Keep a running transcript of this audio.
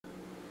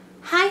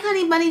Hi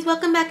honey bunnies,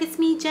 welcome back. It's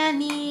me,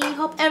 Jenny.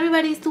 Hope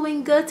everybody's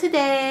doing good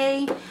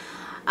today.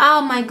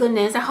 Oh my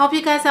goodness, I hope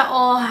you guys are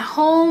all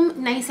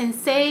home nice and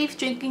safe,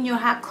 drinking your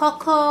hot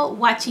cocoa,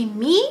 watching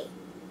me,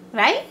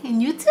 right, in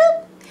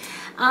YouTube.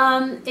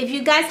 If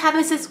you guys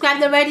haven't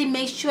subscribed already,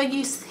 make sure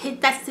you hit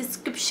that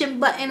subscription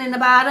button in the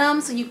bottom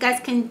so you guys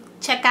can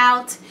check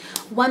out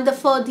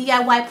wonderful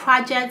DIY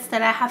projects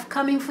that I have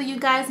coming for you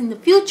guys in the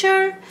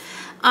future.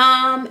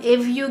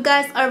 If you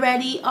guys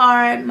already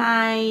are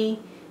my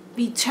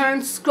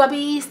return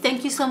scrubbies,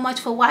 thank you so much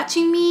for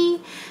watching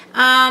me.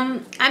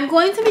 I'm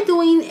going to be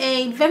doing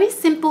a very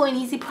simple and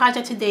easy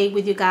project today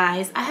with you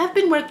guys. I have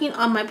been working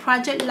on my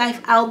Project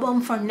Life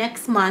album for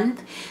next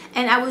month,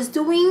 and I was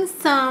doing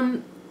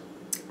some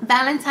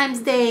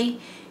Valentine's Day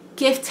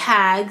gift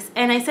tags,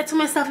 and I said to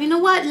myself, you know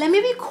what, let me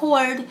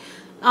record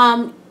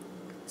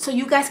so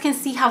you guys can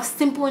see how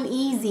simple and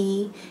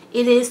easy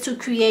it is to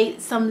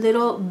create some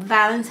little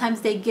Valentine's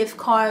Day gift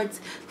cards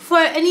for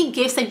any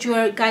gifts that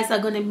you guys are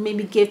going to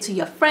maybe give to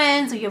your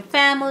friends or your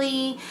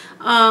family.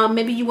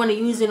 Maybe you want to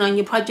use it on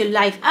your Project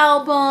Life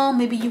album,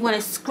 maybe you want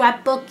to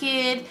scrapbook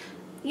it,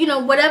 you know,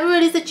 whatever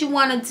it is that you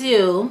want to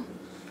do.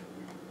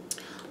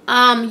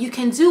 You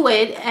can do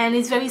it, and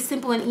it's very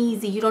simple and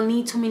easy. You don't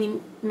need too many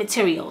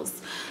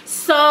materials.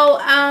 So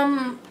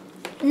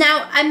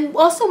now I'm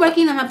also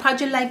working on my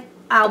Project Life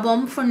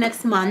album for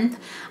next month.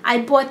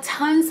 I bought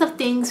tons of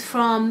things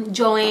from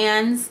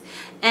Joann's,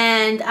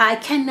 and I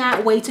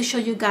cannot wait to show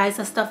you guys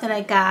the stuff that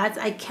I got.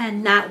 I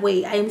cannot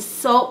wait. I am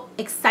so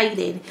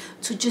excited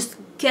to just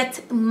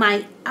get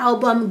my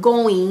album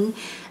going.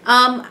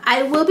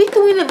 I will be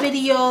doing a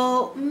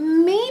video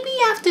maybe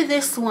after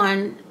this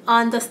one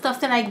on the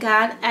stuff that I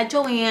got at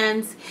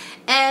Joann's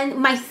and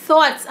my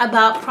thoughts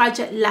about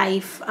Project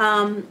Life.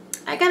 I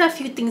got a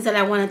few things that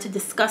I wanted to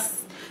discuss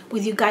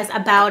with you guys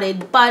about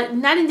it, but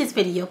not in this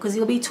video because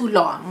it'll be too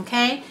long.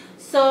 Okay,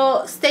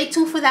 so stay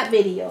tuned for that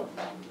video.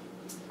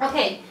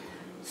 Okay,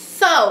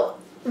 so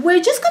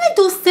we're just gonna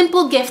do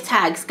simple gift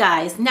tags,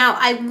 guys. Now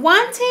I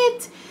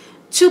wanted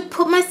to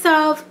put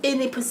myself in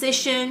a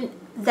position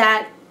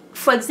that,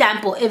 for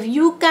example, if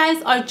you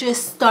guys are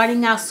just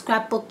starting out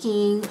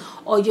scrapbooking,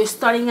 or you're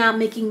starting out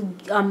making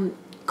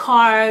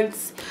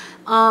cards,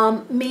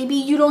 maybe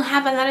you don't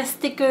have a lot of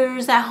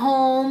stickers at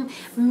home,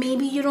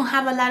 maybe you don't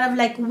have a lot of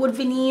like wood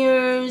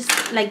veneers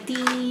like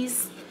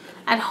these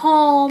at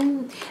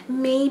home,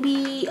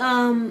 maybe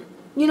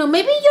you know,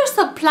 maybe your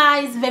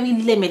supply is very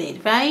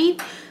limited, right?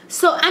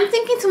 So I'm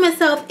thinking to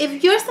myself,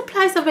 if your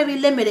supplies are very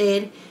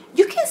limited,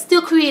 you can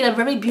still create a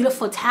very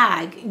beautiful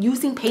tag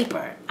using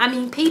paper. I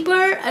mean,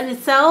 paper in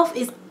itself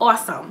is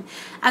awesome.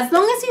 As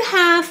long as you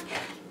have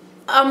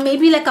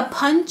maybe like a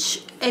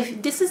punch.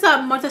 If this is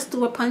a Martha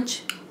Stewart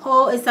punch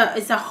hole, it's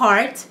a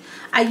heart.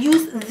 I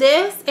use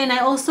this, and I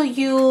also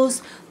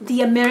use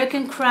the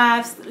American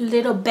Crafts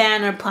little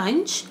banner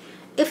punch.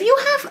 If you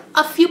have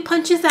a few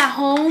punches at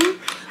home,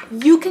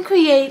 you can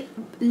create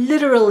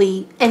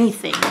literally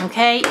anything,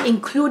 okay,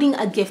 including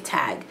a gift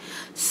tag.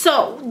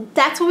 So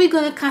that's what we're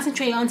going to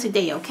concentrate on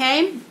today,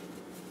 okay?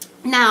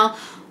 Now,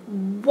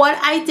 what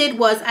I did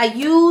was I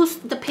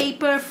used the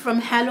paper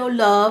from Hello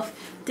Love.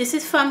 This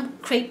is from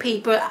Crepe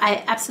Paper.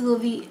 I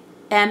absolutely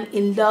am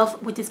in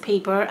love with this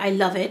paper. I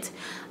love it.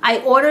 I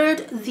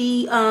ordered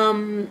the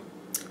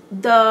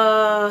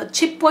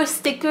chipboard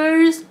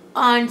stickers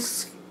on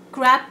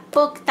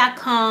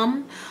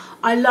scrapbook.com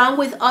along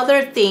with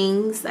other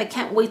things. I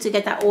can't wait to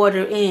get that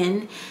order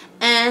in.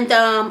 And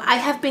I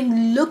have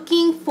been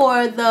looking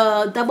for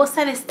the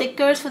double-sided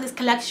stickers for this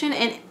collection,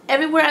 and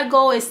everywhere I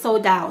go is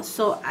sold out.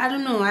 So I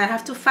don't know, I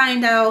have to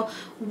find out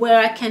where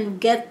I can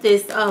get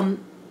this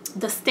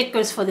the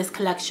stickers for this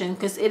collection,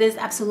 because it is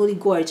absolutely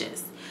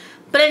gorgeous.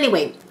 But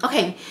anyway,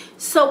 okay,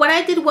 so what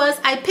I did was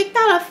I picked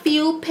out a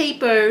few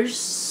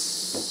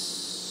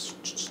papers.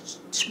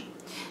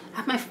 I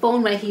have my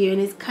phone right here,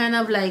 and it's kind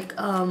of like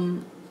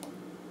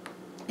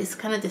it's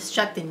kind of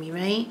distracting me,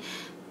 right?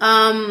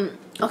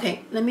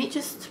 Okay, let me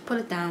just put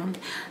it down.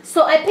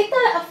 So I picked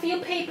out a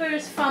few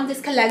papers from this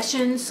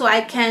collection so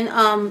I can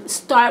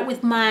start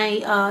with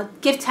my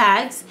gift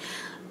tags.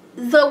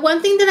 The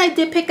one thing that I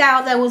did pick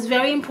out that was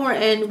very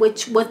important,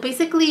 which was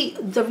basically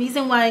the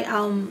reason why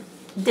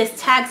this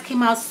tags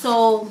came out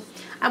so,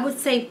 I would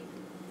say,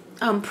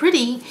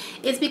 pretty,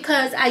 is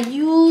because I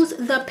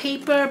used the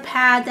paper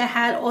pad that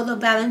had all the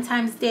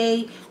Valentine's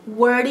Day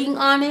wording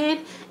on it,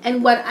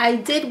 and what I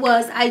did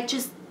was I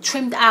just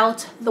trimmed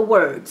out the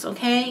words,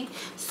 okay?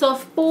 So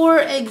for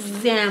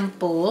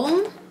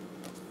example,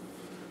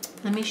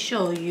 let me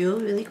show you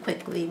really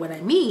quickly what I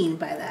mean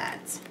by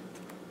that.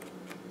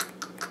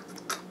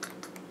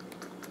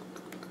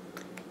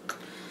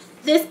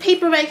 This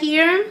paper right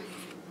here,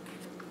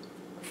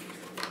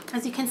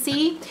 as you can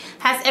see,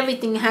 has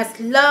everything. It has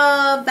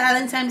love,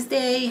 Valentine's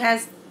Day, it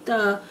has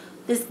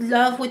this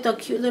love with the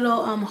cute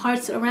little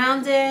hearts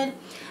around it.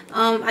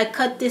 I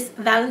cut this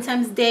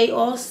Valentine's Day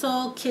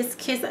also, kiss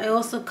kiss, I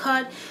also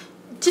cut.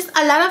 Just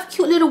a lot of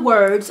cute little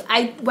words.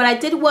 What I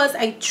did was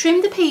I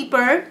trimmed the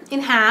paper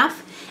in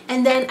half,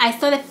 and then I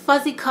started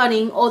fuzzy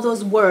cutting all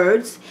those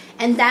words,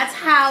 and that's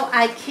how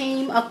I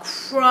came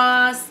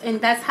across, and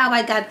that's how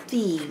I got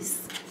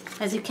these.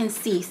 As you can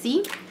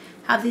see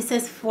how this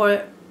is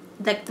for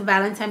like the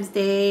Valentine's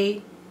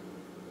Day.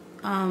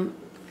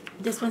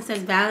 This one says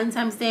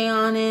Valentine's Day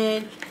on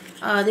it.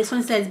 This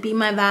one says Be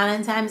My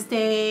Valentine's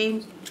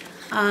Day.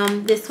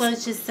 This one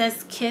just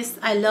says Kiss,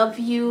 I love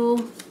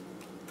you.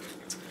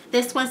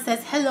 This one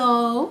says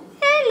hello,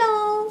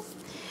 hello.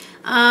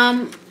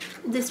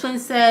 This one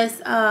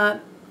says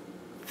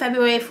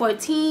February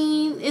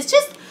 14. It's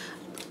just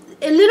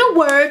little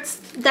words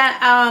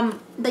that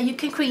that you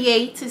can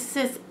create. It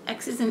says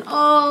X's and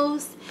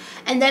O's.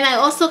 And then I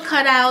also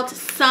cut out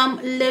some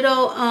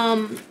little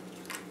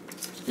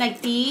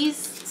like these,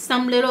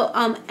 some little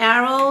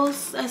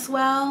arrows as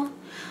well,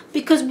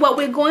 because what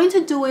we're going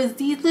to do is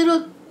these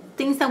little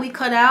things that we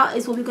cut out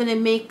is what we're going to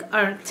make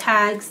our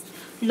tags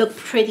look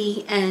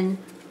pretty and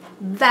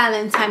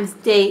Valentine's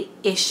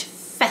Day-ish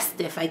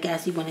festive, I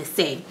guess you want to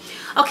say.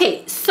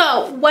 Okay,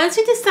 so once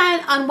you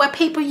decide on what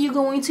paper you're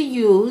going to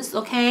use,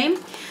 okay,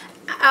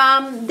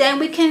 then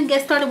we can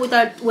get started with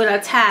our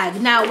tag.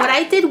 Now what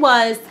I did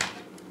was,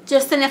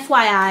 just an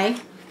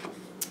FYI,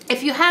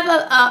 if you have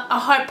a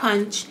heart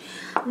punch,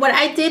 what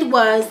I did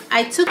was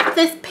I took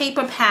this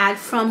paper pad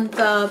from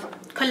the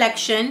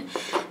collection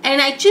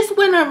and I just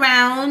went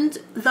around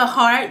the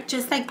heart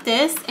just like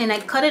this, and I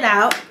cut it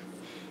out,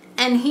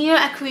 and here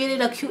I created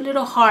a cute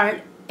little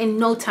heart in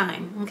no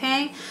time.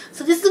 Okay,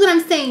 so this is what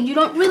I'm saying. You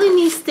don't really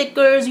need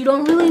stickers, you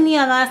don't really need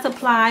a lot of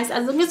supplies.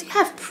 As long as you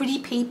have pretty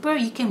paper,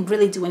 you can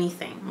really do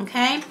anything.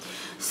 Okay,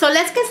 so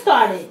let's get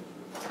started.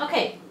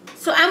 Okay,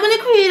 so I'm going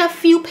to create a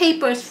few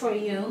papers for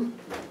you.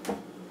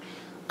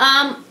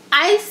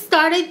 I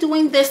started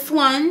doing this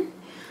one.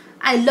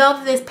 I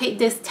love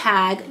this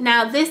tag.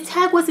 Now this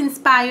tag was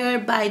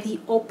inspired by the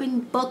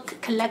open book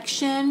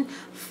collection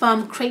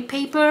from Crepe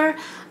Paper,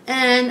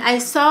 and I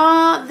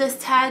saw this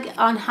tag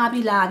on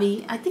Hobby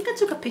Lobby. I think I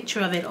took a picture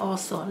of it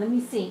also. Let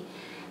me see.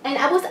 And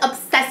I was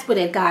obsessed with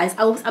it, guys.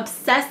 I was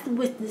obsessed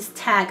with this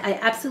tag. I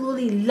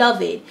absolutely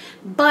love it.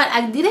 But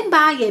I didn't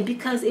buy it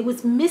because it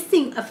was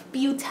missing a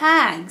few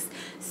tags.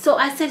 So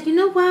I said, you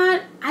know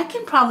what? I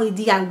can probably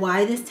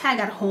DIY this tag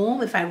at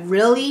home if I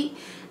really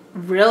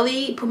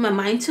put my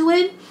mind to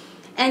it.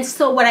 And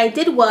so what I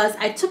did was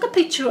I took a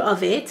picture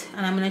of it,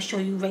 and I'm going to show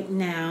you right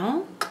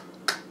now.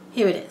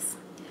 Here it is.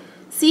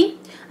 See?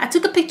 I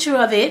took a picture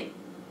of it.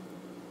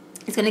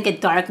 It's going to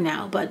get dark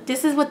now, but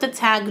this is what the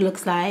tag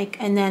looks like.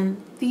 And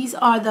then these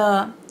are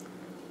the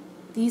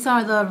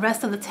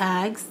rest of the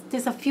tags.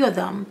 There's a few of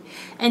them,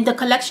 and the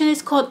collection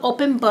is called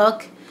Open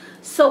Book.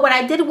 So what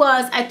I did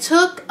was I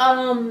took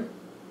a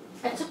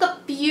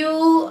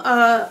few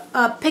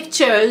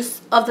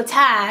pictures of the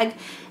tag,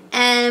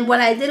 and what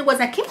I did was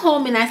I came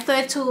home and I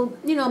started to,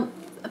 you know,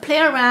 play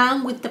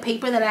around with the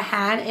paper that I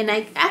had, and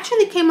I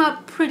actually came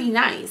out pretty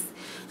nice.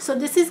 So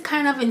this is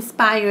kind of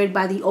inspired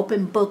by the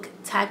Open Book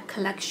tag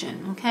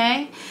collection.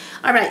 Okay,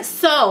 all right,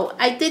 so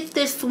I did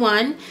this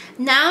one.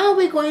 Now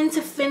we're going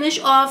to finish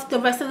off the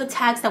rest of the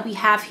tags that we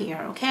have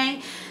here.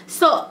 Okay,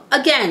 so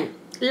again,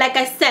 like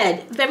I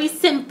said, very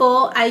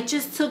simple. I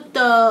just took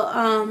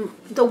the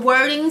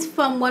wordings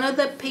from one of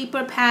the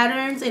paper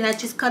patterns and I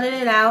just cut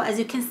it out. As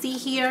you can see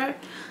here,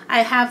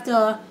 I have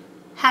the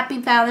Happy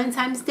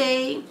Valentine's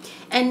Day,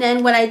 and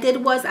then what I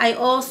did was I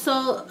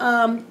also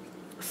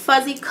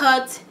fuzzy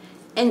cut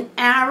an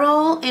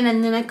arrow,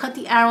 and then I cut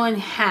the arrow in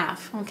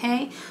half.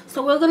 Okay,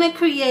 so we're gonna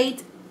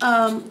create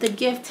the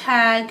gift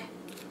tag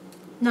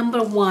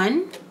number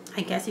 1,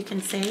 I guess you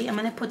can say. I'm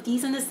gonna put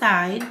these on the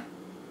side.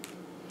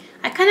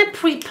 I kind of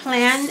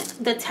pre-planned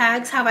the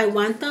tags how I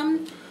want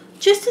them,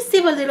 just to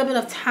save a little bit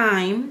of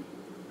time.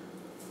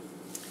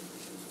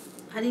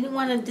 I didn't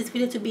want this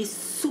video to be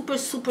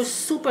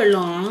super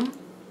long,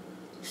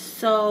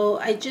 so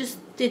I just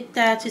did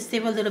that to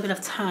save a little bit of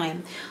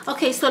time.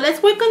 Okay, so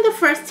let's work on the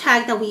first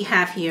tag that we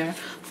have here.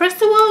 First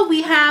of all,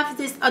 we have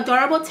this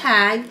adorable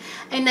tag,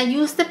 and I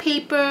used the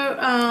paper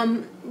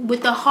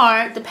with the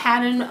heart, the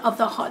pattern of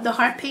the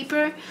heart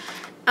paper,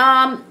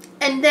 and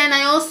then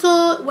I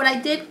also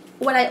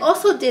what I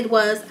also did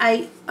was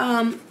I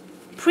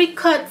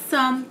pre-cut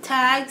some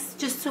tags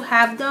just to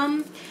have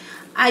them.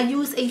 I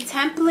used a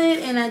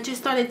template and I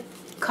just started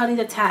cutting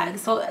the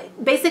tags. So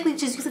basically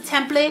just use a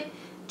template,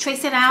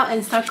 trace it out,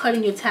 and start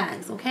cutting your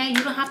tags. Okay,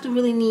 you don't have to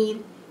really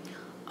need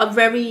a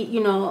very,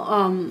 you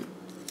know,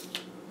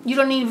 you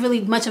don't need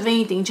really much of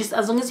anything. Just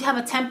as long as you have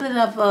a template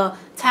of a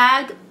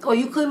tag, or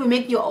you could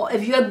make your own.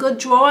 If you're a good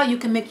drawer, you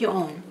can make your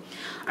own.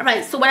 All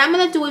right, so what I'm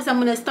gonna do is I'm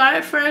gonna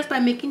start first by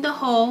making the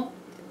hole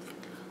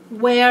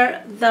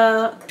where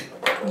the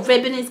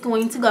ribbon is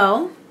going to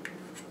go.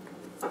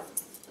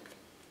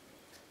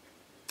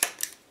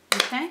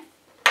 Okay,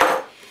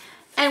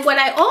 and what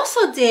I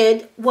also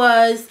did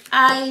was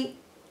I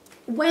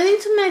went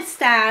into my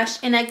stash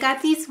and I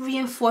got these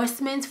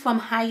reinforcements from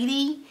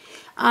Heidi.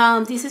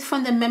 This is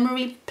from the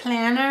memory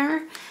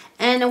planner,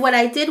 and what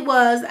I did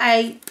was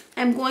I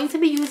am going to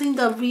be using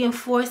the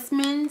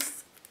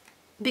reinforcements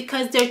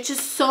because they're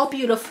just so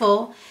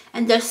beautiful,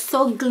 and they're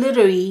so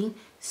glittery,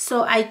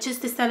 so I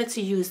just decided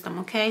to use them.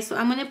 Okay, so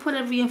I'm gonna put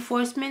a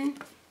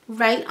reinforcement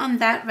right on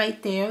that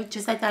right there,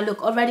 just like that.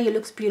 Look, already it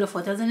looks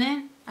beautiful, doesn't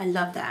it? I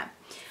love that.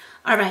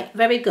 All right,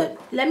 very good.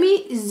 Let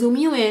me zoom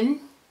you in.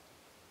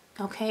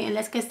 Okay, and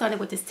let's get started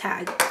with this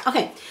tag.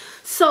 Okay,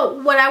 so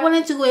what I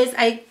want to do is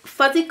I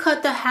fuzzy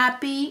cut the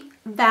Happy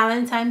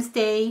Valentine's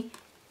Day,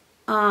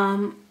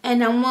 and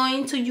I'm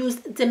going to use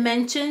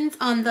dimensions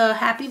on the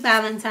Happy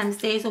Valentine's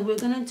Day, so we're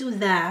gonna do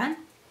that.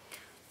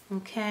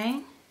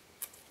 Okay,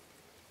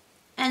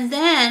 and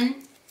then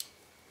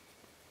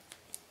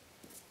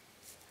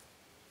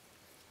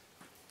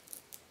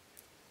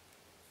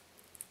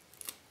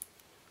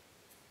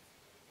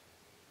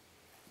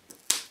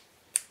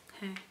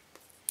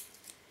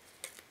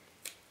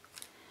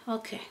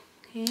okay,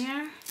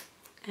 here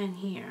and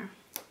here,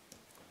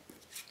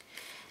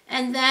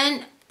 and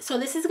then so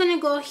this is gonna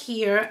go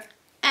here,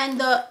 and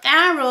the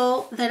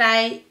arrow that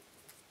I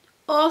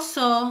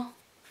also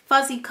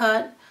fuzzy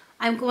cut,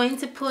 I'm going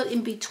to put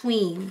in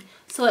between,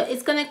 so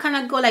it's gonna kind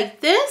of go like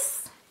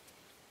this,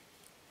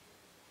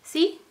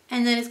 see,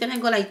 and then it's gonna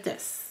go like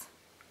this.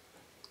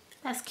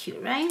 That's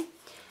cute, right?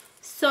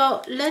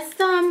 So let's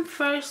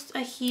first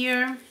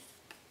here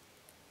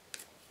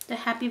the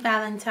Happy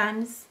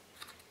Valentine's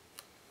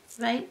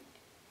right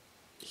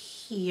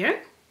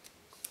here.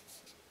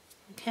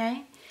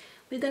 Okay,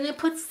 we're gonna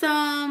put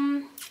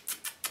some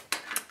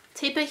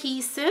tape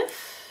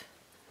adhesive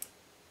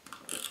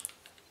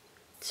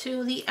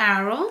to the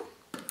arrow.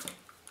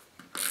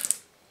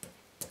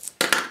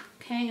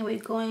 Okay, and we're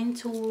going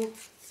to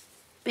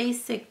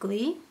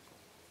basically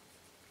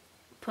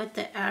put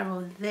the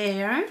arrow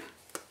there,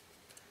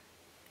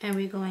 and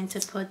we're going to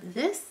put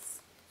this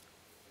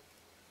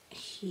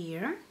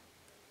here.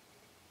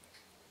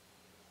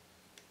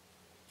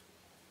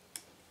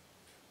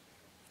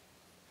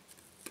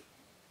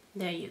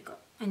 There you go.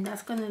 And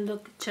that's gonna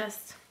look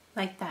just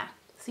like that.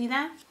 See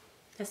that?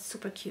 That's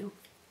super cute.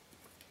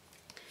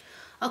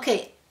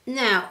 Okay,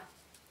 now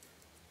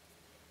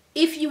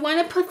if you want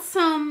to put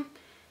some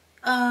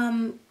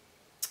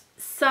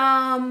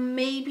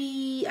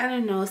maybe, I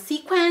don't know,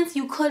 sequins,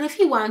 you could if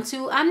you want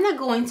to. I'm not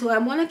going to. I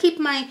want to keep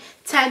my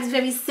tags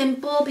very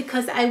simple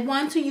because I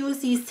want to use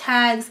these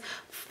tags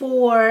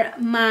for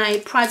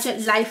my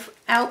Project Life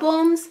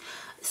albums.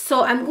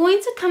 So I'm going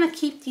to kind of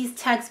keep these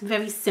tags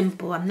very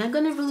simple. I'm not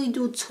going to really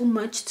do too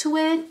much to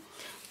it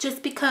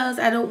just because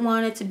I don't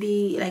want it to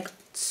be like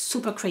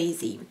super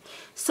crazy.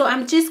 So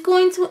I'm just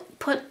going to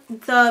put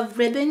the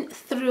ribbon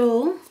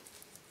through,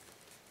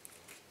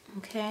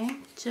 okay,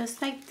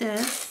 just like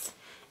this,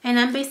 and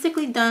I'm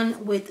basically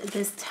done with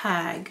this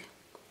tag.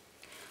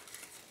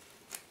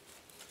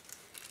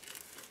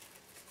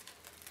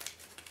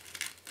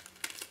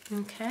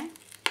 Okay,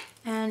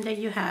 and there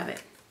you have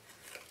it.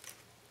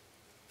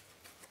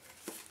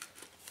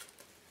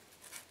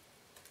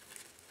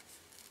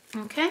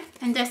 Okay,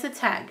 and that's the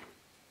tag.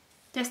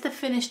 That's the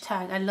finished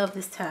tag. I love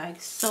this tag.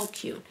 So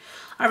cute.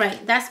 All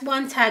right, that's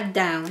one tag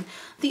down.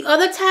 The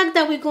other tag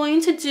that we're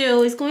going to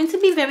do is going to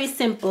be very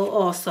simple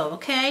also,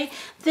 okay?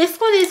 This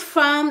one is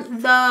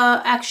from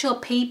the actual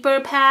paper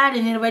pad,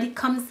 and it already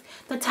comes,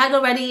 the tag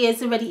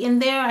is already in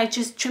there. I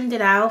just trimmed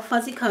it out,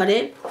 fuzzy cut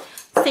it.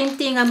 Same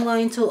thing, I'm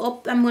going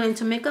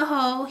to make a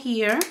hole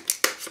here.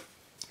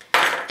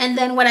 And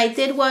then what I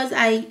did was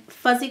I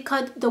fuzzy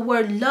cut the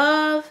word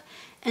love,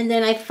 and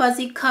then I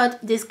fuzzy cut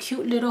this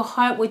cute little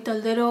heart with the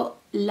little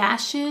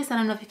lashes. I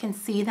don't know if you can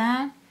see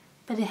that,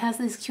 but it has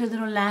these cute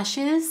little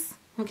lashes.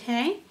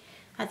 Okay,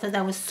 I thought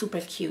that was super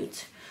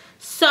cute.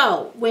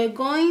 So we're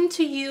going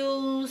to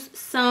use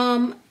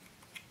some,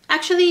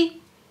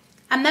 actually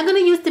I'm not going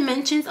to use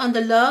dimensions on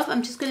the love.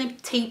 I'm just going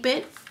to tape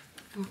it.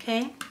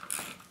 Okay,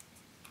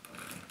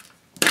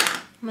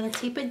 I'm going to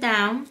tape it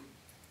down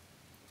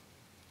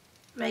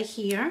right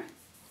here.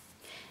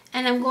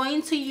 And I'm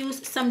going to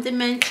use some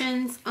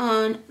dimensions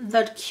on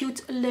the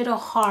cute little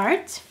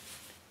heart.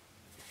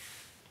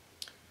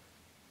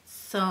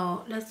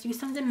 So let's use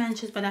some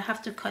dimensions, but I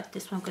have to cut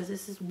this one because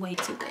this is way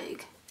too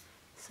big.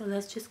 So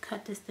let's just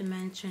cut this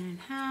dimension in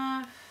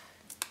half.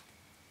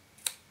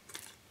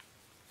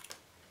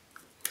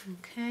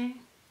 Okay.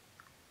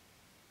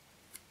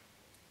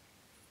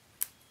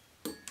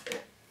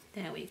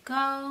 There we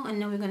go. And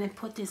then we're going to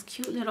put this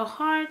cute little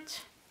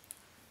heart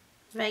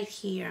right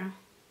here.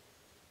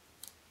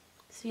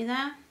 See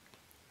that?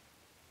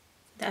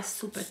 That's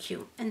super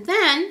cute. And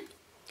then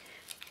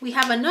we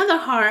have another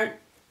heart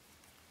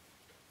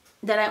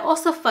that I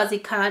also fuzzy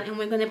cut, and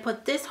we're going to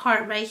put this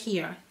heart right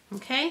here.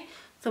 Okay,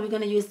 so we're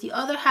going to use the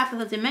other half of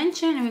the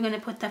dimension, and we're going to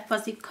put that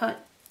fuzzy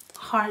cut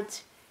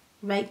heart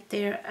right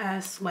there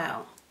as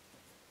well.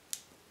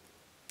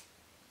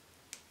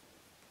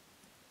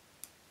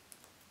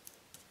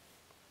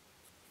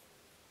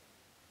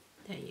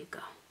 There you go.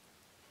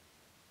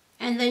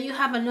 And then you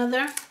have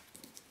another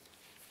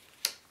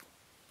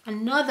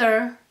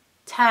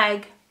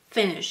tag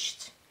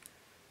finished.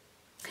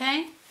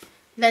 Okay,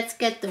 let's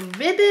get the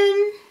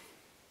ribbon.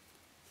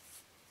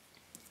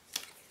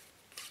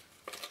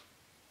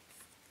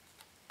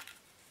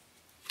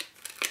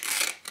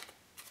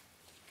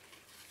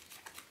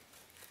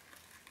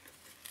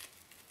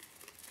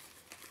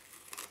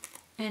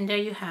 And there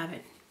you have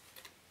it.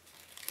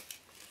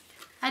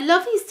 I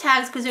love these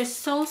tags because they're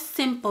so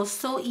simple,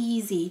 so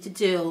easy to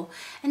do,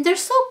 and they're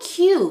so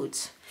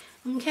cute.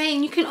 Okay,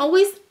 and you can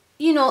always,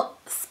 you know,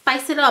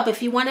 spice it up.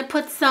 If you want to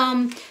put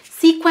some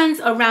sequins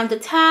around the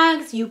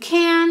tags, you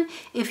can.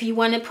 If you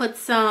want to put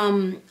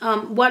some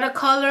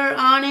watercolor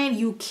on it,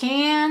 you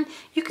can.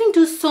 You can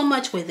do so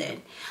much with it.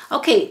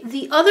 Okay,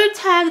 the other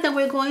tag that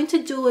we're going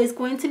to do is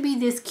going to be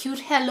this cute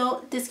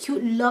hello, this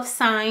cute love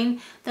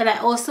sign that I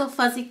also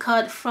fuzzy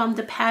cut from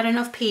the pattern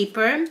of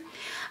paper.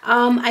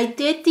 I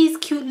did these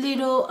cute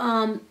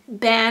little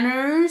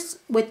banners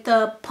with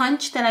the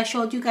punch that I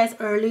showed you guys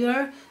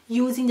earlier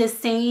using the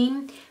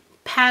same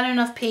pattern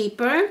of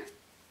paper.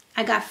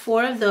 I got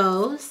 4 of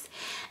those.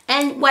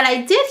 And what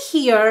I did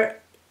here,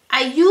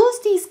 I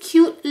used these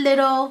cute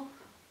little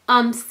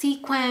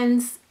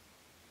sequins.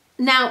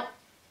 Now,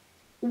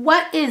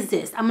 what is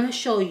this? I'm going to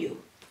show you.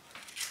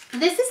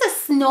 This is a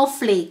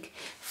snowflake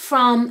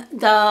from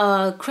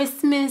the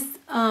Christmas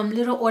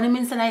little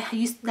ornaments that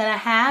I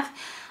have.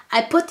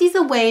 I put these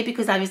away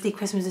because obviously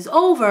Christmas is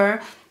over,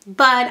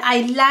 but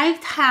I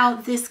liked how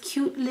this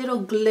cute little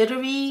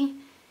glittery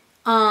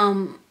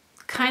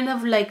kind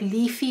of like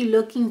leafy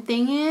looking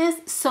thing is.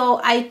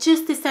 So I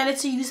just decided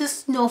to use a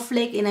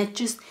snowflake and I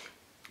just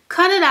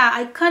cut it out.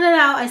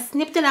 I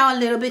snipped it out a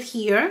little bit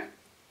here,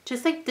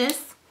 just like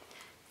this.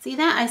 See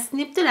that? I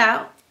snipped it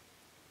out,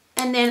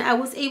 and then I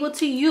was able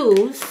to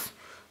use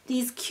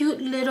these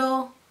cute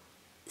little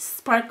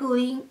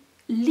sparkly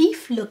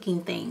leaf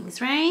looking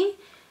things, right?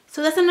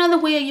 So that's another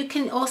way you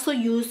can also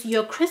use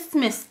your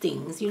Christmas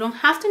things. You don't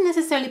have to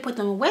necessarily put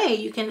them away.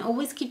 You can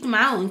always keep them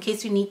out in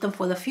case you need them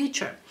for the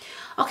future.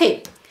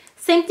 Okay,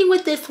 same thing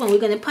with this one. We're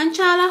going to punch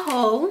out a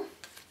hole.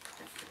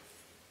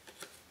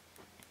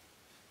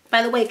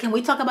 By the way, can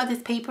we talk about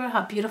this paper?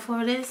 How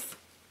beautiful it is.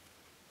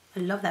 I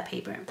love that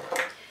paper.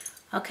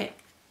 Okay.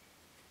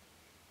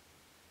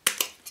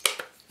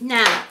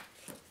 Now,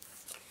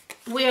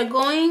 we are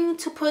going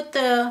to put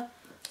the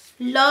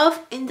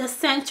love in the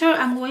center.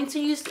 I'm going to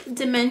use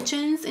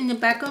dimensions in the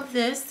back of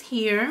this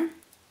here.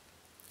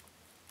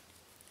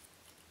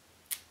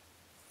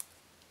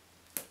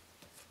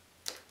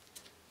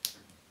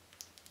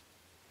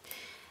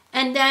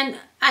 And then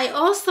I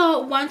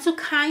also want to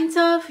kind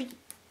of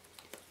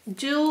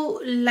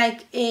do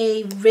like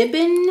a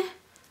ribbon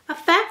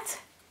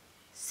effect.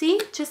 See,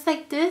 just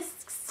like this,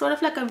 sort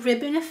of like a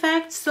ribbon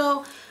effect.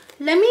 So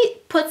let me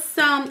put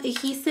some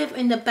adhesive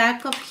in the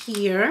back of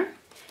here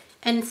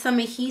and some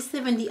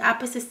adhesive in the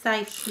opposite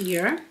side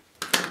here.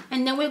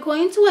 And then we're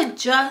going to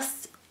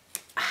adjust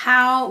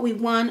how we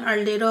want our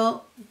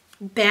little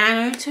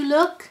banner to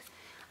look.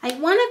 I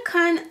want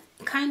to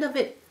kind of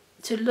it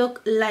to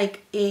look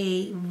like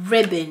a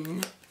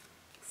ribbon.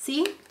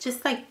 See,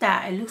 just like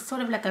that. It looks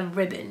sort of like a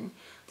ribbon.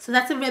 So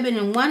that's a ribbon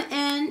on one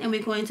end, and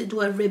we're going to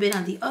do a ribbon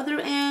on the other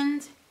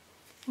end.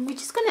 And we're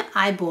just going to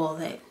eyeball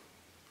it.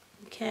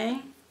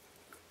 Okay?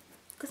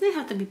 Doesn't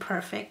have to be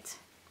perfect.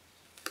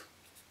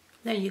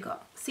 There you go.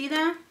 See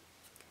that?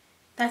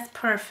 That's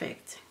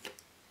perfect.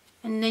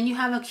 And then you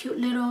have a cute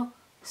little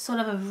sort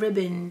of a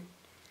ribbon.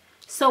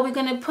 So we're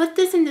going to put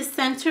this in the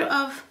center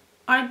of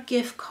our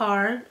gift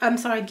card. I'm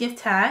sorry, gift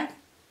tag.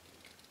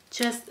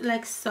 Just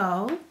like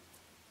so.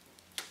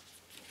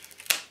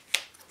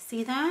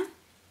 See that?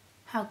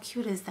 How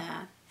cute is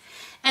that?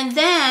 And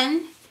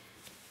then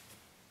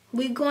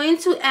we're going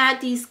to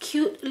add these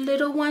cute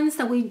little ones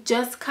that we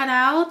just cut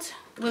out.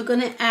 We're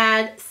going to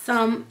add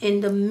some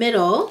in the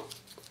middle.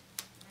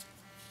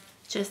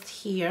 Just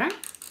here.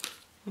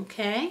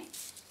 Okay.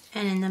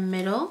 And in the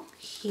middle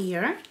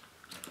here.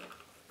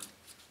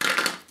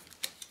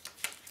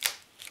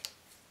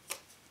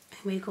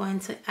 We're going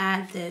to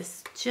add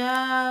this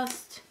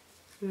just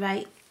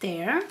right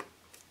there.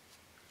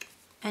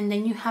 And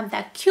then you have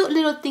that cute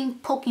little thing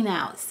poking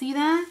out. See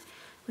that?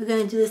 We're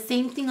going to do the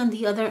same thing on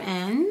the other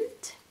end.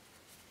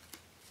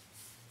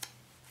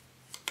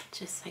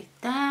 Just like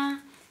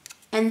that.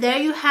 And there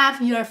you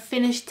have your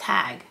finished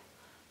tag.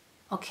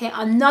 Okay,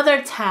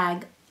 another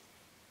tag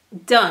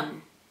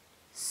done.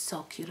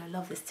 So cute. I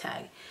love this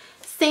tag.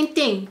 Same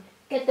thing.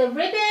 Get the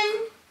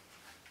ribbon.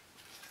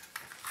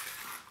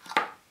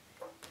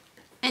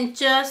 And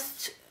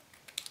just,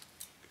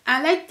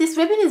 I like this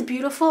ribbon is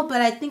beautiful,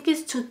 but I think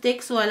it's too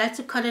thick, so I like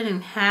to cut it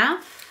in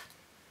half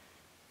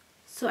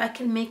so I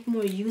can make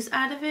more use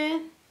out of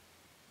it.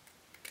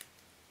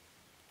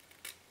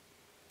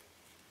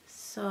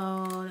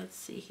 So let's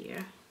see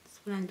here. That's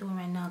what I'm doing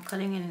right now,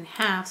 cutting it in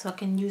half so I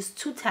can use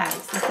 2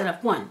 tags instead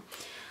of 1.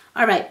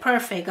 All right,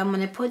 perfect. I'm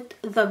going to put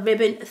the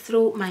ribbon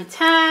through my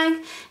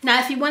tag. Now,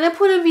 if you want to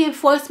put a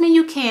reinforcement,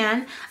 you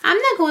can. I'm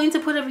not going to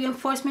put a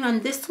reinforcement on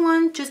this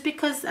one just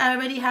because I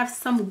already have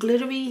some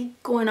glittery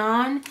going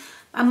on.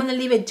 I'm going to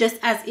leave it just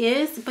as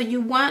is. But if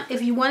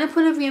you want to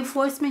put a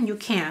reinforcement, you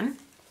can.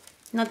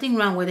 Nothing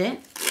wrong with it.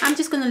 I'm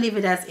just going to leave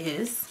it as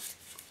is.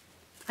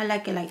 I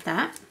like it like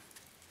that.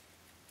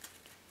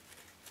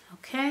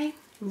 Okay,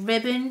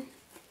 ribbon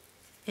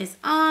is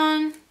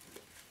on.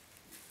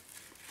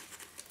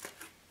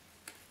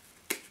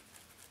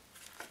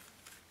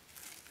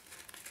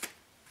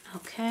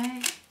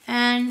 Okay,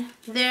 and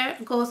there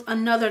goes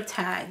another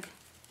tag,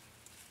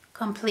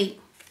 complete.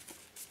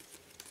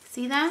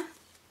 See that?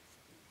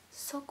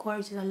 So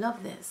gorgeous. I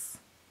love this.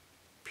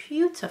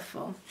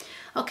 Beautiful.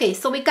 Okay,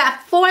 so we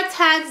got 4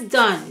 tags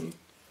done.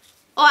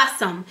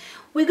 Awesome.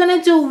 We're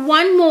gonna do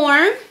one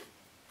more,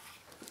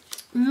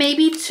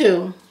 maybe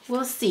 2.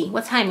 We'll see.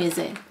 What time is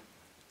it?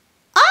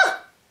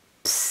 Oh,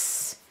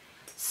 psst,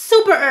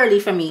 super early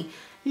for me.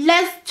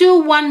 Let's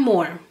do one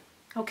more.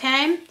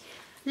 Okay,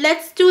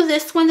 let's do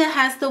this one that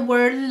has the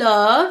word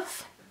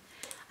love.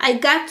 I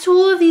got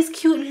 2 of these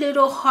cute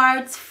little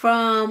hearts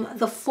from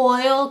the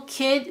foil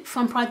kit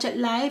from Project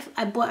Life.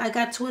 I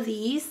got 2 of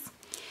these.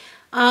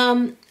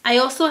 I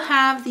also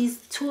have these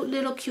 2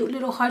 little cute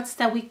little hearts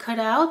that we cut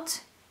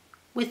out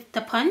with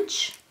the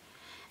punch.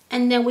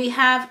 And then we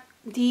have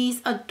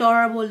these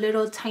adorable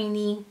little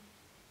tiny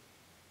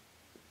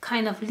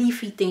kind of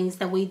leafy things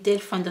that we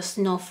did from the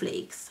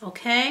snowflakes.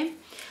 Okay,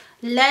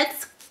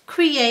 let's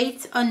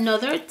create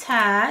another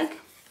tag.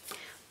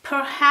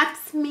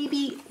 Perhaps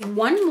maybe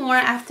one more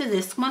after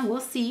this one.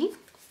 We'll see.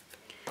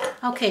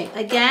 Okay,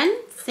 again,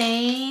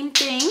 same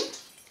thing.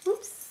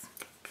 Oops.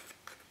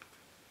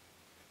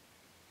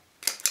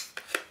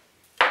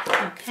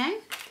 Okay.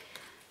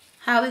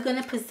 How we're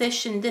going to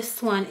position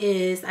this one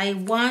is I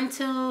want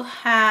to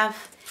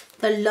have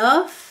the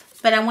love,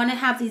 but I want to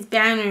have these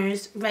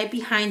banners right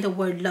behind the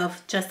word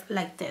love, just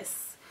like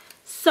this.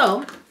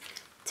 So,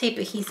 tape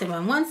adhesive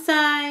on one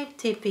side,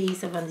 tape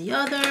adhesive on the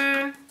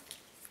other.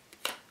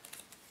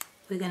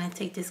 We're going to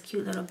take this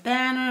cute little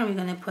banner, we're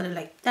going to put it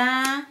like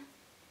that.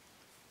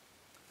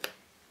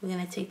 We're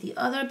going to take the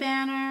other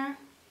banner.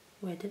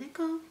 Where did it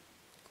go?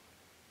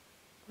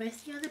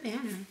 Where's the other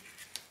banner?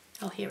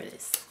 Oh, here it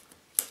is.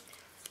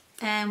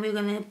 And we're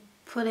going to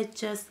put it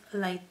just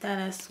like that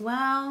as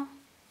well.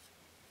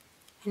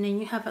 And then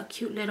you have a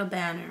cute little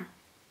banner.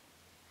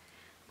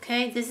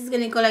 Okay, this is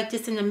going to go like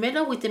this in the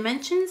middle with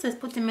dimensions. Let's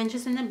put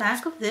dimensions in the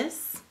back of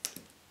this.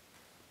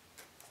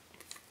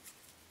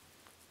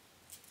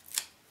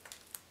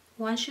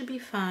 One should be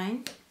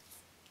fine.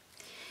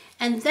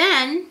 And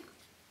then,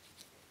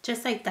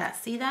 just like that,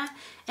 see that?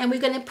 And we're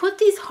going to put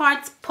these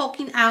hearts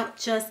poking out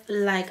just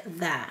like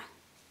that.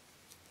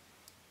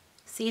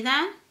 See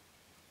that?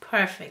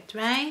 Perfect,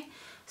 right?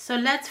 So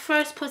let's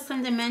first put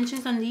some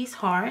dimensions on these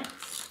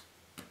hearts.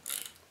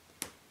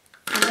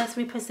 And let's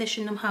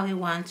reposition them how we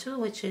want to,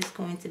 which is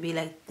going to be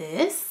like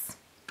this.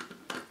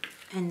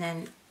 And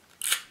then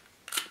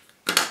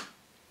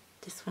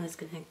this one is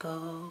going to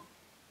go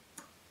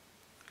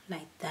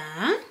like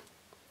that.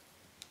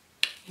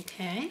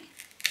 Okay.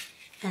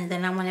 And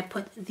then I want to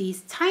put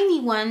these tiny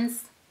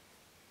ones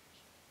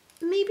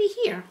maybe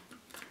here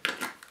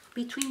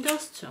between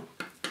those 2.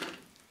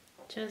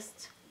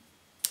 Just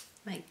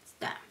like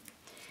that.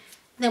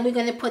 Then we're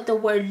going to put the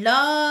word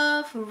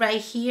love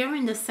right here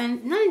in the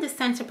center, not in the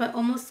center, but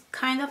almost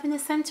kind of in the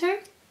center.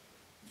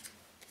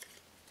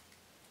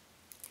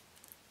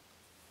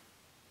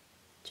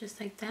 Just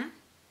like that.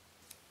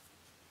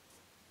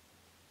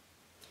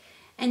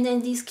 And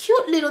then these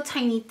cute little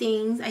tiny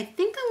things, I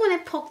think I'm going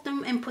to poke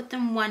them and put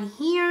them one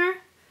here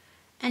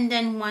and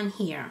then one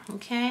here.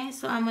 Okay,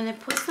 so I'm going to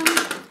put some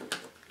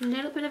a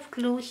little bit of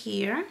glue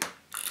here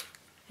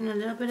and a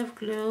little bit of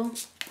glue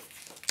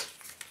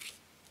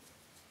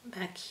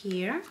back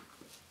here.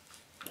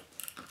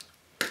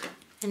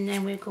 And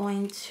then we're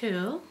going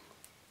to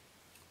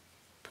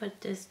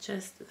put this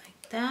just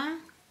like that.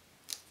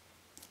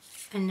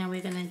 And then we're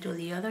going to do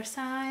the other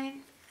side.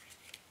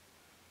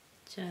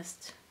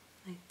 Just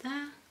like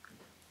that.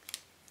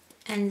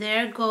 And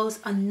there goes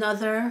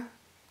another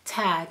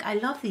tag. I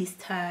love these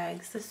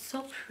tags. They're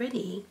so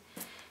pretty.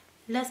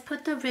 Let's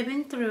put the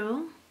ribbon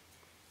through.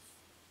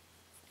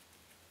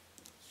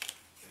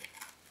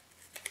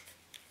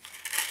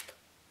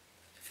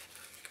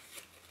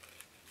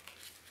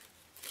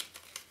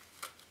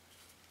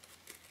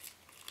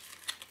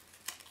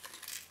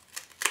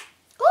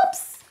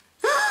 Oops!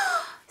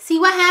 See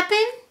what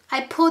happened?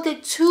 I pulled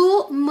it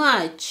too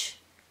much,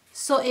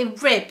 so it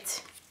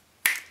ripped.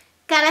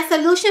 Got a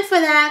solution for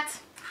that.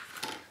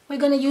 We're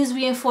gonna use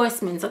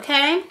reinforcements,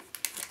 okay?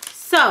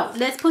 So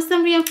let's put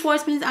some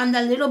reinforcements on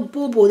the little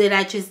boo-boo that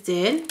I just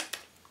did.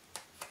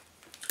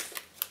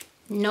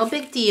 No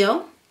big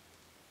deal.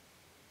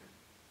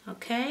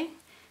 Okay,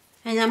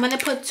 and I'm gonna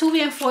put 2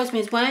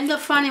 reinforcements, one in the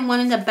front and one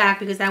in the back,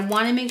 because I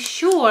want to make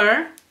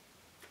sure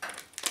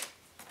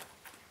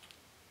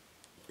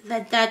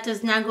that that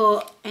does not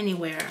go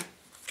anywhere.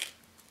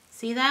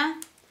 See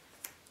that?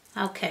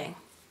 Okay,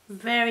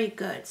 very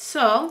good.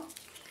 So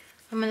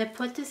I'm going to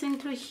put this in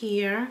through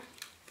here.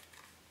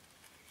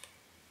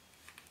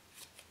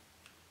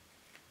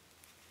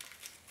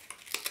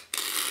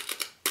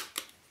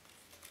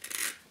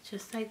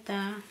 Just like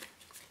that.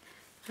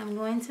 I'm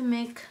going to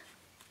make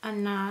a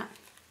knot.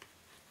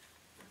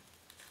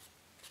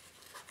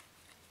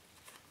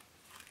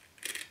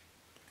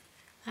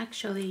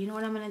 Actually, you know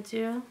what I'm going to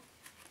do?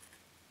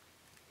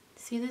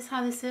 See this,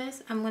 how this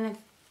is? I'm gonna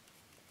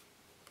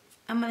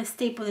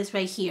staple this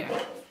right here.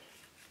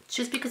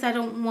 just because I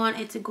don't want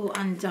it to go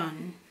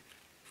undone.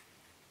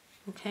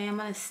 Okay, I'm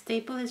gonna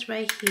staple this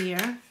right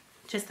here,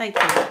 just like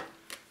that.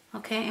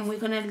 Okay, and we're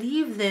gonna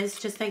leave this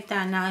just like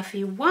that. Now, if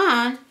you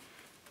want,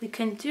 we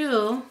can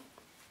do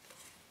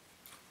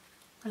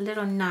a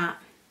little knot.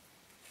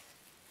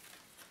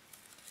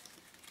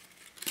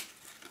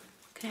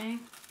 Okay,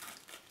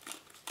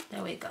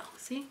 there we go.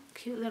 See,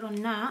 cute little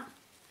knot.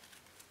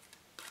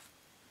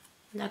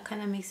 That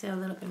kind of makes it a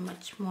little bit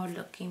much more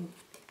looking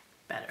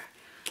better.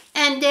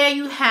 And there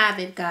you have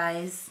it,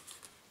 guys.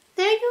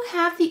 There you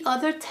have the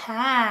other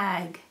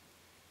tag.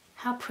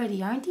 How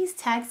pretty. Aren't these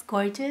tags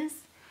gorgeous?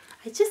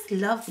 I just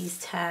love these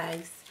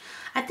tags.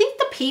 I think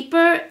the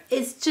paper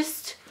is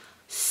just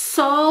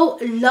so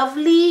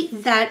lovely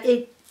that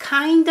it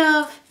kind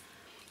of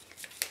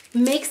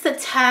makes the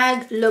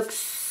tag look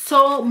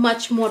so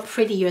much more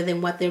prettier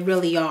than what they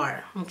really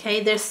are.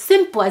 Okay, they're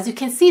simple. As you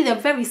can see, they're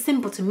very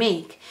simple to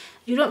make.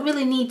 You don't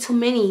really need too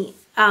many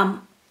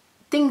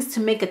things to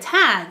make a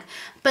tag,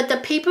 but the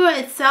paper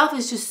itself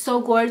is just so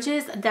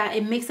gorgeous that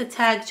it makes the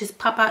tag just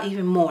pop out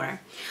even more.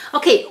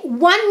 Okay,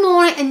 one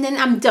more and then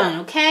I'm done.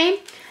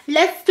 Okay,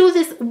 let's do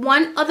this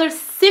one other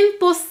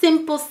simple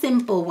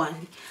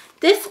one.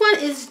 This one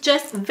is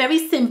just very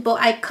simple.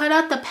 I cut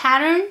out the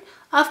pattern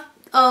of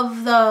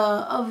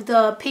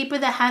the paper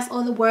that has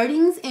all the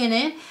wordings in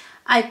it.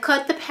 I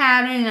cut the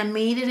pattern and I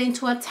made it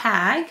into a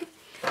tag.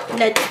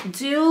 Let's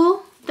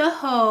do the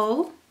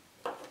hoe.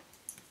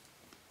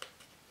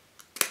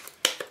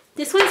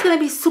 This one's gonna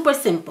be super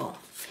simple,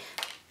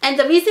 and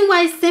the reason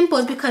why it's simple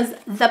is because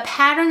the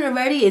pattern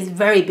already is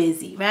very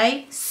busy,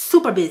 right?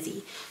 Super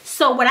busy.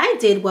 So what I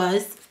did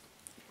was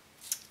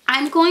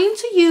I'm going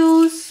to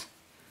use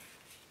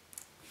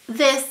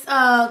this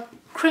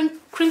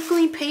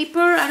crinkling paper.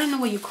 I don't know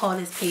what you call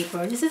this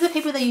paper. This is a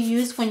paper that you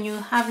use when you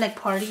have like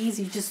parties.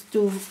 You just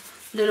do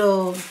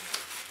little,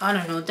 I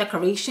don't know,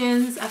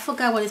 decorations. I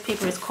forgot what this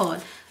paper is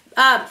called.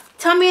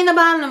 Tell me in the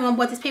bottom of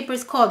what this paper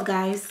is called,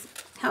 guys.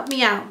 Help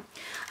me out.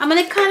 I'm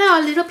going to cut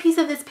out a little piece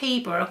of this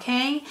paper,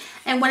 okay?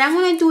 And what I'm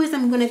going to do is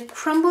I'm going to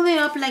crumble it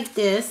up like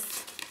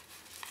this.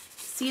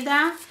 See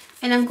that?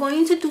 And I'm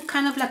going to do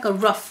kind of like a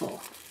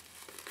ruffle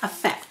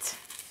effect.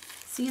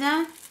 See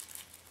that?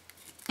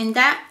 And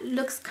that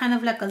looks kind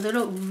of like a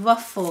little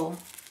ruffle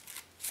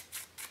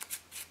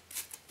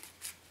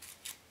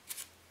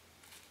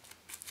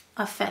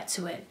effect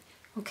to it,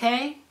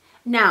 okay?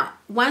 Now,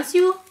 once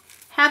you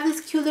have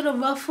this cute little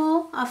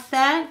ruffle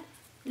effect,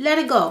 let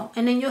it go,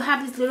 and then you'll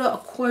have this little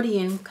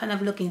accordion kind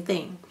of looking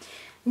thing.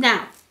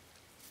 Now,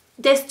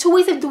 there's two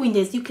ways of doing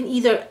this. You can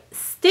either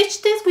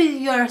stitch this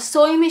with your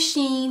sewing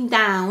machine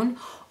down,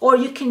 or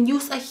you can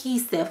use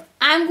adhesive.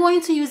 I'm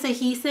going to use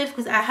adhesive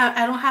because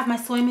I don't have my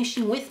sewing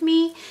machine with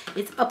me.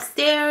 It's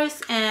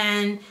upstairs,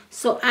 and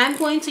so I'm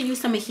going to use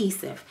some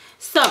adhesive.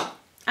 So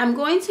I'm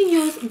going to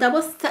use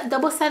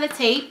double-sided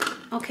tape.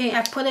 Okay,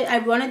 I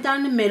run it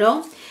down the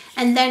middle,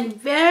 and then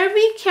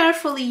very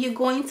carefully you're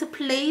going to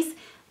place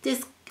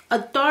this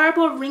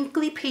adorable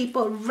wrinkly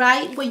paper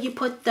right where you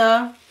put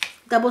the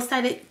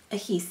double-sided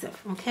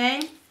adhesive,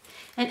 okay?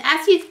 And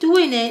as you're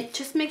doing it,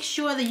 just make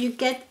sure that you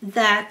get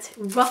that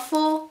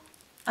ruffle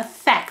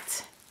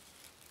effect,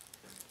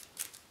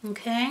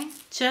 okay?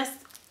 Just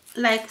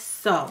like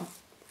so.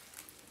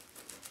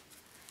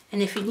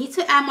 And if you need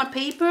to add more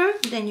paper,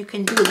 then you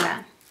can do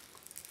that.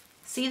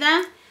 See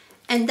that?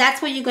 And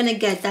that's what you're gonna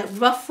get, that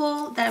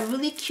ruffle, that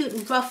really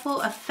cute ruffle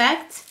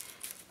effect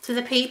to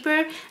the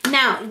paper.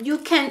 Now you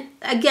can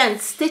again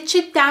stitch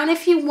it down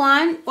if you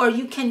want, or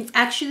you can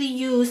actually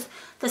use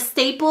the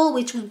staple,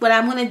 which is what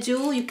I'm gonna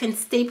do. You can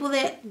staple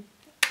it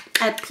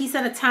a piece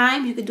at a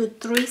time. You could do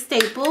 3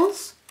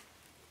 staples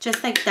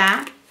just like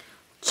that,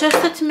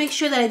 just to make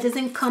sure that it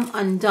doesn't come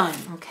undone,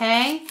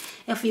 okay?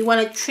 If you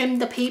want to trim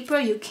the paper,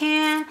 you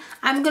can.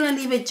 I'm gonna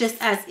leave it just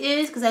as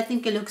is because I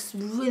think it looks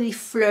really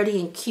flirty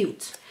and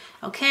cute,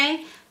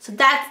 okay? So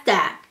that's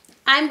that.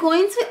 I'm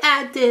going to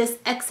add this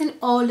X and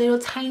O little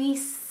tiny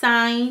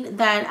sign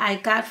that I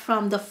got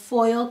from the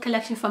foil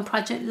collection from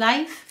Project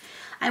Life.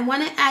 I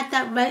want to add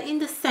that right in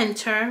the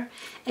center,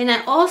 and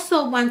I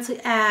also want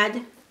to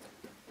add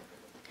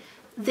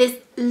this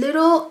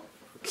little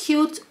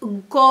cute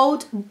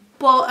gold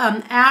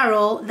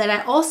arrow that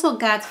I also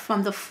got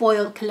from the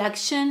foil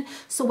collection.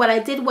 So what I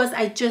did was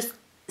I just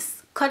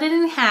cut it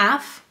in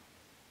half.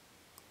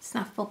 It's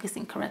not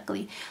focusing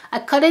correctly. I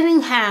cut it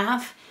in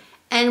half.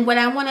 And what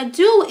I want to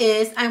do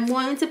is I'm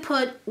going to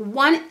put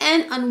one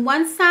end on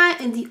one side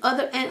and the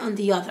other end on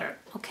the other,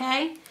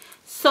 okay?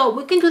 So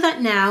we can do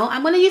that now.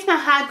 I'm going to use my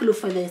hot glue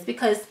for this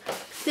because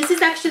this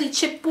is actually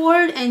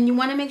chipboard and you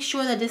want to make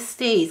sure that this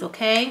stays,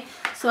 okay?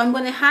 So I'm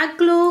going to hot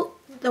glue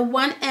the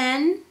one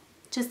end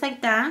just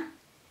like that.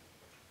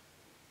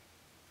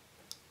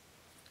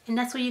 And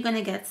that's what you're going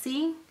to get,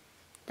 see?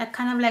 That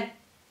kind of like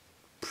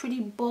pretty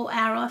bow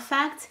arrow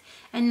effect.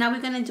 And now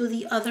we're going to do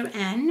the other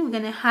end. We're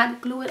going to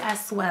hot glue it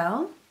as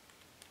well.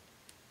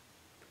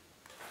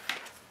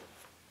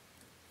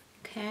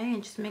 Okay,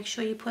 and just make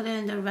sure you put it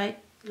in the right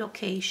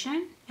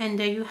location. And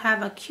there you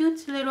have a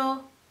cute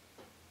little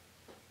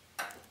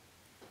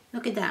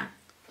Look at that.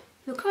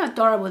 Look how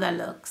adorable that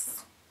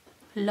looks.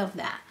 Love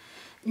that.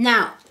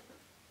 Now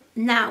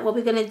what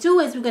we're gonna do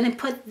is we're gonna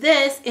put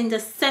this in the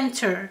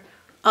center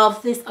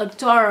of this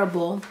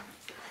adorable,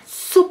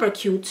 super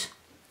cute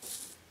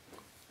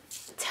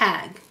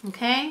tag.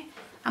 Okay,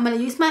 I'm gonna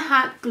use my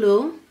hot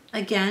glue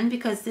again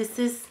because this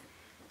is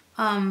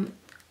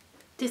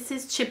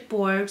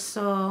chipboard,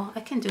 so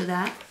I can do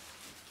that.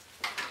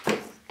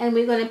 And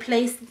we're gonna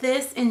place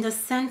this in the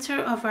center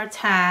of our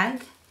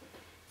tag,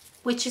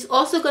 which is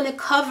also gonna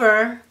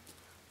cover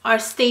our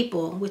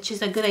staple, which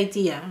is a good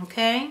idea.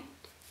 Okay,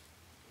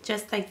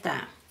 just like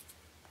that.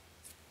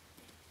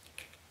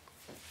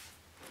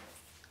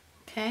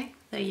 Okay,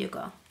 there you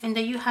go. And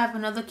then you have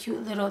another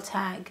cute little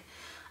tag.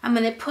 I'm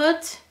gonna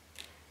put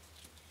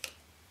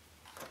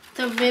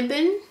the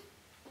ribbon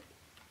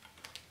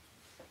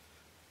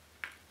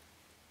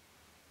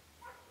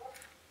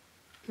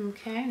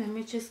okay, let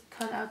me just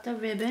cut out the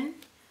ribbon.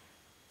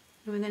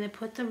 And we're gonna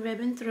put the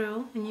ribbon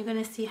through, and you're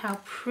gonna see how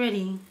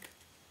pretty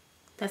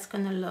that's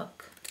gonna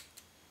look.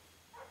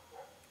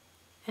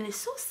 And it's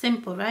so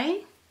simple,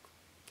 right?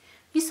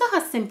 You saw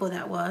how simple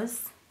that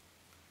was.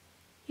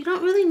 You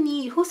don't really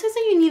need, who says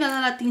that you need a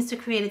lot of things to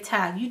create a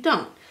tag? You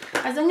don't.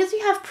 As long as you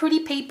have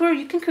pretty paper,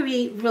 you can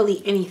create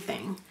really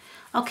anything.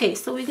 Okay,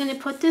 so we're gonna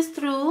put this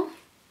through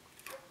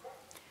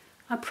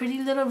a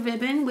pretty little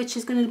ribbon, which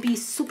is gonna be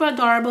super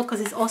adorable because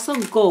it's also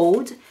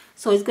gold.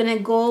 So it's gonna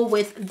go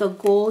with the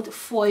gold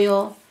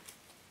foil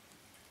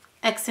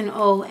X and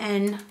O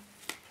and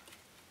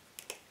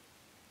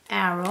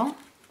arrow.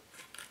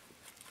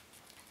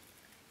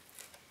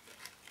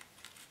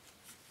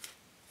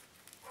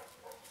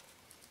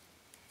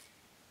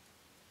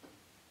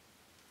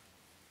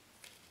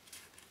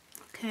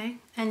 Okay,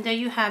 and there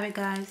you have it,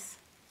 guys.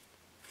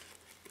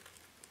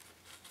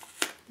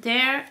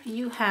 There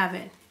you have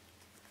it.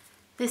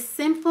 This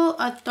simple,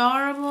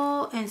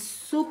 adorable, and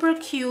super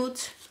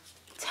cute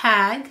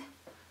tag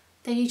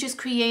that you just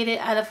created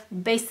out of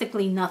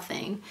basically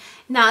nothing.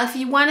 Now, if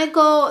you want to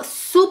go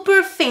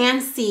super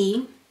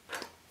fancy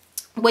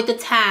with the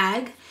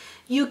tag,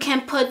 you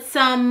can put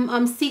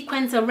some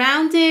sequins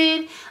around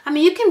it. I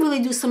mean, you can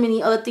really do so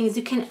many other things.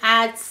 You can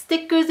add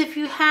stickers if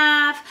you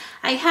have.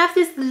 I have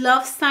this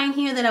love sign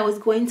here that I was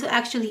going to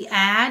actually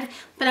add,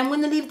 but I'm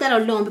going to leave that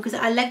alone because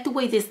I like the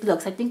way this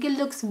looks. I think it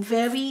looks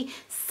very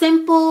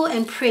simple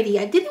and pretty.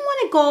 I didn't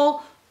want to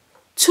go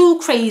too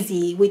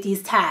crazy with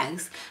these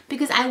tags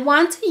because I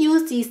want to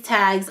use these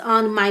tags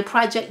on my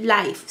project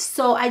life.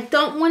 So I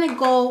don't want to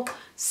go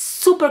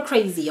super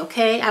crazy,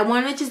 okay? I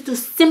want to just do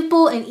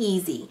simple and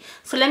easy.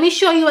 So let me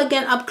show you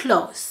again up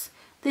close.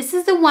 This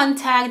is the one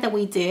tag that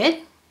we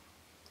did.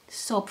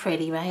 So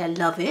pretty, right? I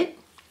love it.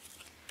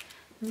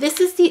 This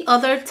is the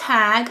other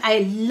tag.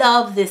 I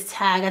love this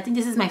tag. I think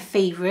this is my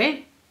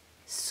favorite.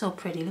 So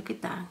pretty. Look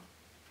at that.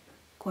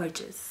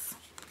 Gorgeous.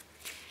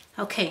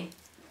 Okay.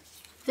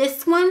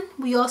 This one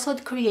we also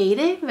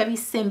created. Very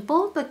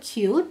simple but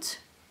cute.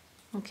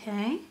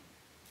 Okay.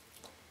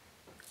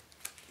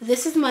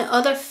 This is my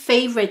other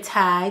favorite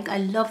tag. I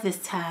love this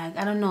tag.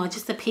 I don't know,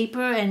 just the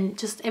paper and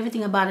just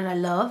everything about it I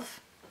love.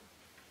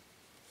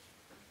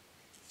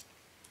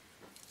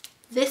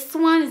 This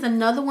one is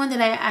another one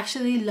that I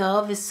actually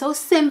love. It's so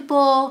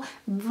simple,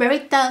 very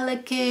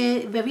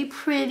delicate, very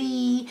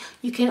pretty.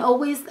 You can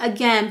always,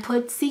 again,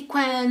 put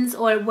sequins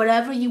or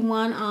whatever you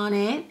want on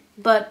it,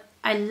 but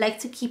I like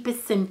to keep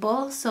it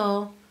simple,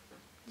 so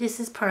this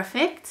is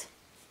perfect.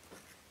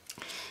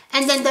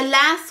 And then the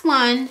last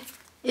one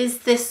is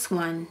this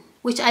one,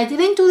 which I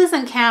didn't do this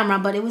on camera,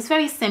 but it was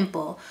very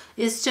simple.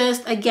 It's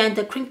just, again,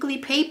 the crinkly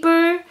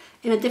paper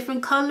in a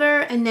different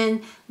color, and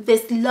then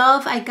this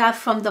love I got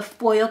from the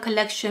foil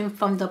collection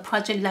from the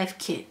Project Life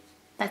kit.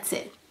 That's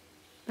it.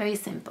 Very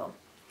simple.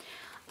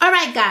 All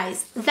right,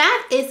 guys,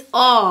 that is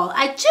all.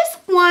 I just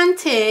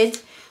wanted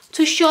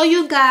to show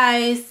you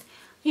guys,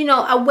 you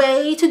know, a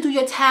way to do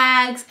your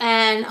tags,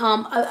 and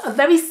a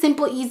very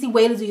simple, easy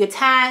way to do your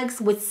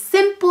tags with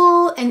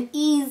simple and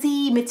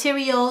easy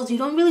materials. You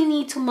don't really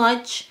need too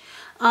much.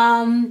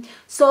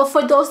 So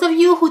for those of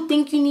you who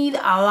think you need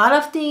a lot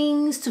of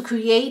things to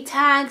create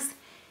tags,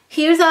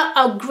 here's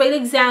a great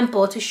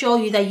example to show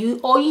you that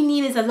all you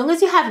need is, as long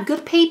as you have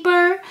good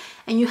paper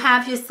and you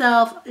have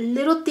yourself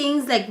little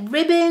things like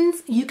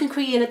ribbons, you can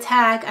create a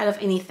tag out of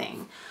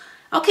anything.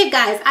 Okay,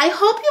 guys, I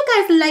hope you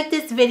guys like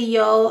this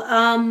video.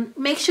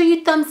 Make sure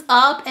you thumbs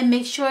up and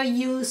make sure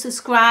you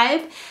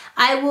subscribe.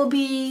 I will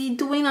be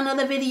doing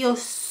another video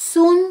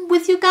soon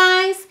with you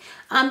guys.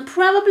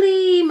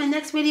 Probably my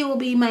next video will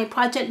be my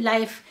Project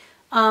Life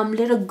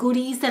little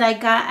goodies that I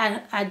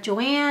got at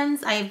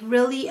Joann's. I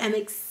really am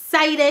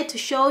excited to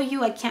show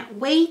you. I can't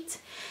wait.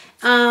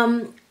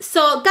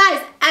 So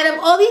guys, out of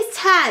all these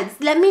tags,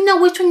 let me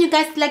know which one you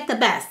guys like the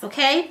best,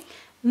 okay?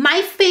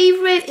 My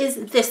favorite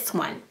is this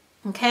one.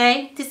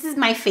 Okay, this is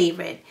my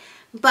favorite,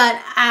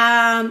 but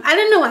I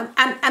don't know.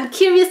 I'm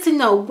curious to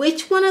know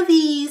which one of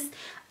these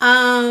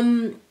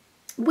 1,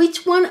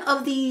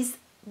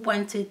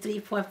 2, 3,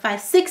 4, 5,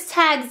 6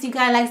 tags you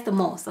guys like the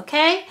most.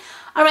 Okay,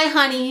 All right,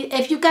 honey,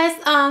 if you guys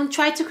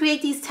try to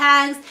create these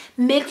tags,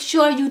 make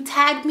sure you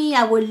tag me.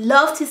 I would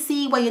love to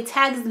see what your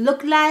tags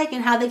look like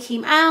and how they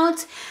came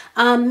out.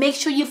 Make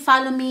sure you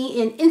follow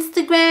me in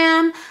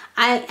Instagram.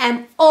 I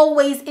am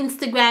always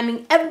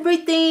Instagramming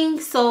everything,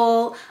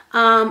 so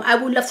I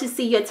would love to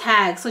see your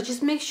tags. So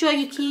just make sure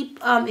you keep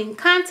in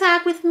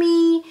contact with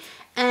me,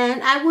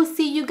 and I will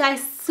see you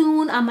guys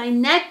soon on my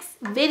next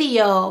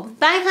video.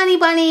 Bye, honey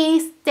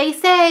bunnies. Stay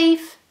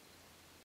safe.